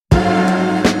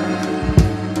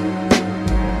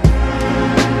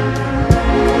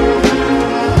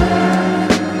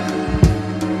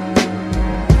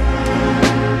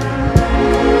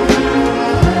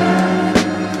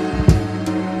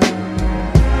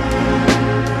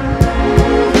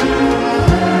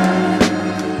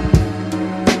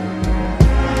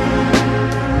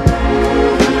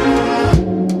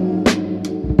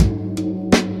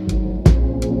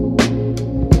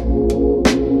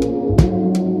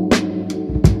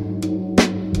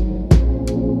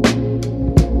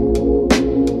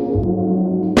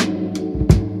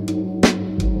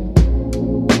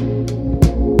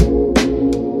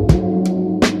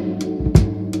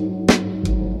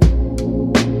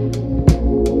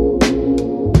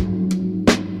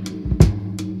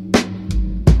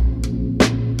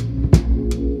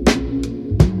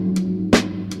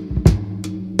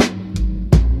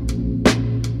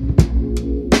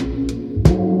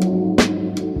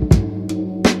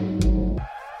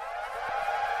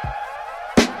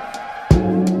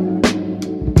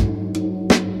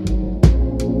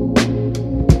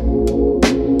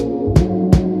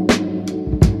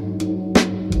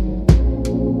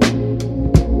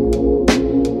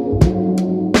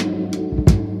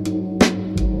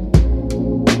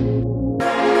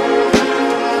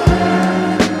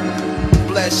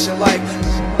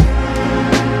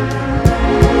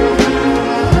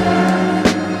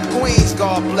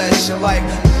God bless your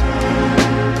life.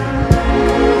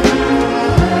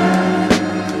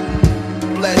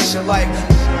 Bless your life.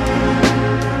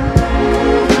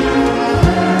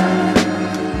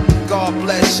 God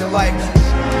bless your life.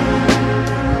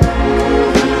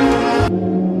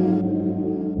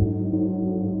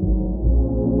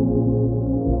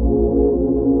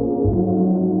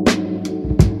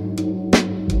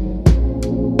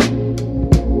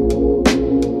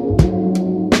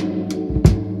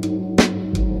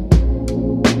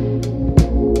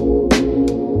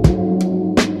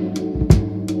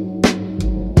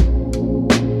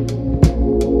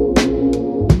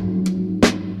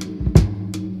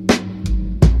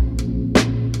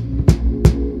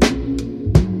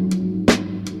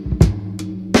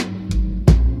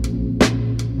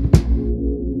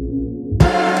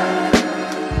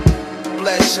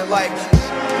 Bless your life.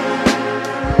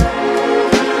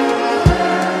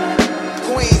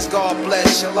 Queens, God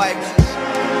bless your life.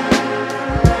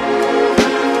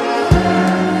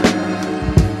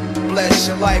 Bless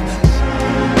your life.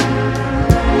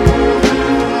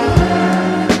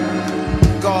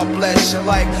 God bless your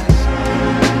life.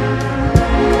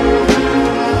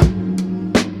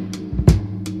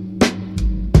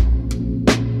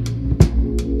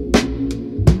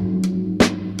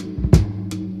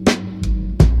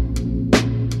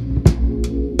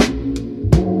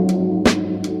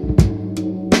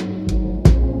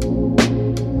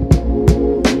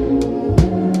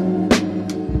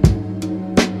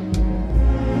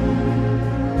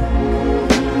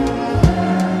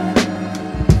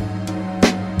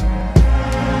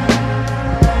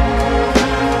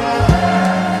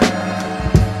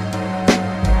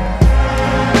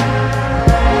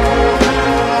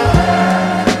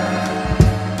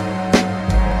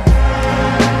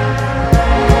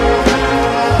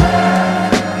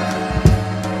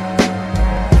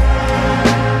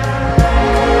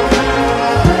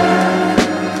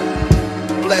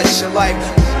 Bless your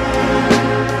life.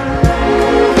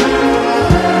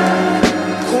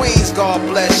 Queens, God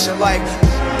bless your life.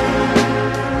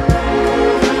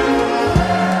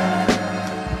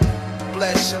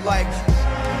 Bless your life.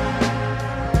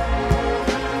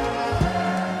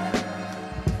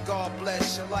 God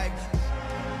bless your life.